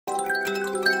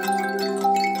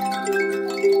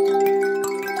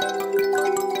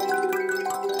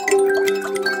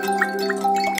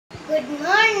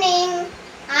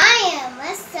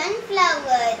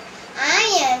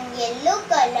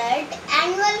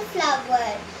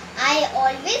flower. I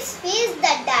always face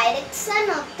the direction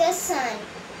of the sun.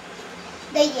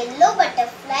 The yellow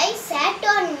butterfly sat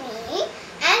on me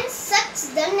and sucks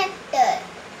the nectar.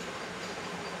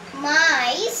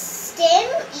 My stem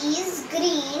is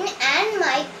green and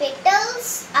my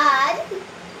petals are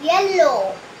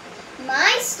yellow.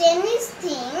 My stem is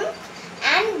thin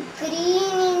and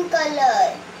green in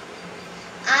color.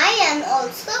 I am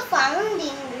also found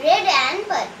in red and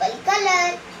purple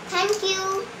color. Thank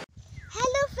you.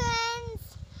 Hello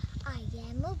friends, I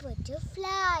am a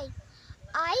butterfly.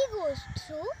 I go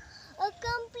through a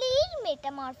complete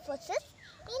metamorphosis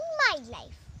in my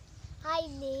life. I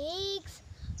lay eggs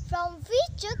from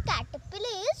which a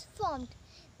caterpillar is formed.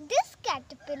 This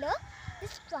caterpillar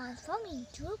is transformed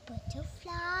into a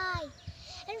butterfly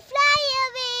and fly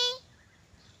away.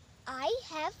 I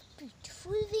have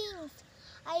beautiful wings.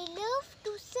 I love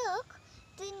to suck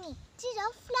the nectar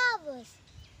of flowers.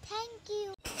 Thank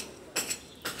you.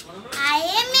 I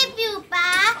am a pupa.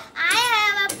 I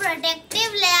have a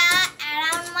protective layer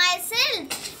around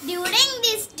myself. During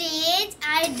this stage,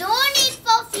 I don't eat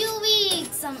for few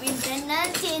weeks. Some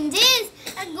internal changes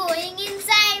are going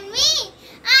inside me.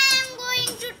 I am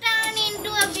going to turn into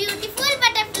a beautiful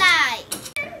butterfly. I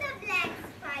am the black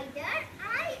spider.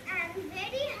 I am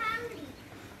very hungry.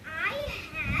 I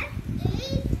have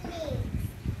 8 legs.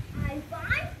 I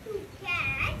want to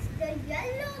catch the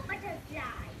yellow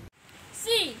butterfly.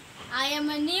 See, I am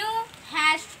a new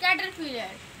hatched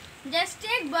caterpillar. Just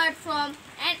take birth from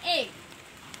an egg.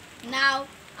 Now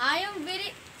I am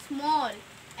very small,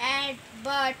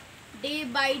 but day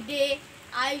by day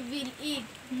I will eat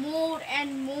more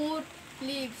and more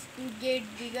leaves to get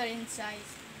bigger in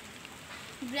size.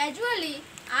 Gradually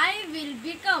I will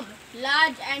become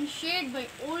large and shed my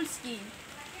old skin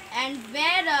and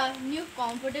wear a new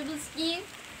comfortable skin.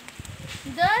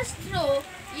 Thus through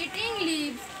eating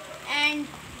leaves and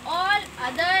all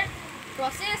other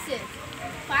processes,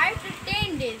 5 to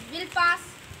 10 days will pass.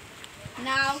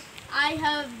 Now I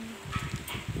have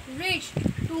reached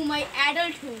to my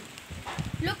adulthood.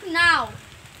 Look now,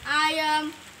 I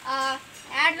am an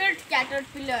adult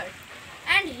caterpillar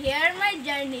and here my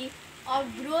journey of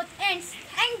growth ends.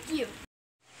 Thank you.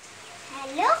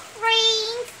 Hello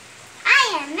friends,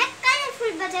 I am a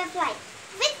colorful butterfly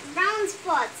with brown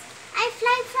spots. I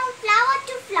fly from flower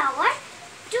to flower